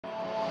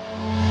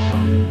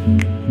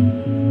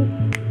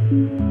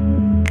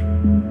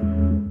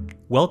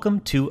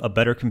Welcome to A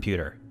Better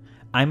Computer.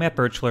 I'm Matt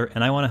Birchler,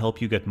 and I want to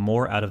help you get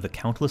more out of the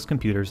countless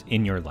computers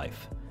in your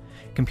life.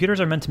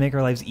 Computers are meant to make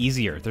our lives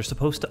easier. They're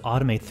supposed to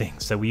automate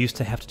things that we used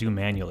to have to do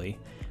manually.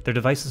 They're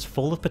devices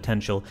full of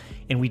potential,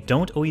 and we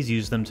don't always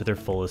use them to their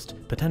fullest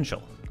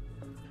potential.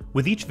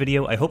 With each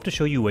video, I hope to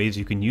show you ways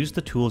you can use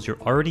the tools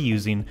you're already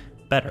using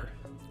better,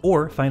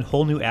 or find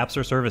whole new apps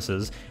or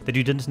services that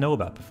you didn't know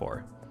about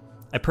before.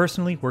 I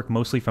personally work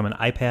mostly from an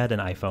iPad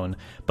and iPhone,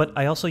 but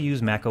I also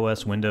use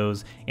macOS,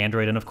 Windows,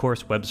 Android, and of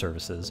course web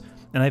services,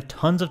 and I have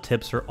tons of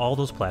tips for all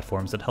those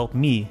platforms that help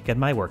me get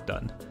my work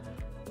done.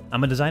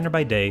 I'm a designer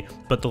by day,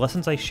 but the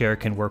lessons I share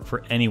can work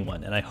for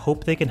anyone, and I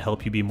hope they can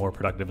help you be more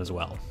productive as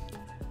well.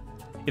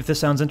 If this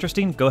sounds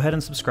interesting, go ahead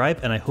and subscribe,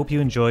 and I hope you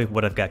enjoy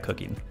what I've got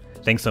cooking.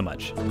 Thanks so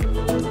much.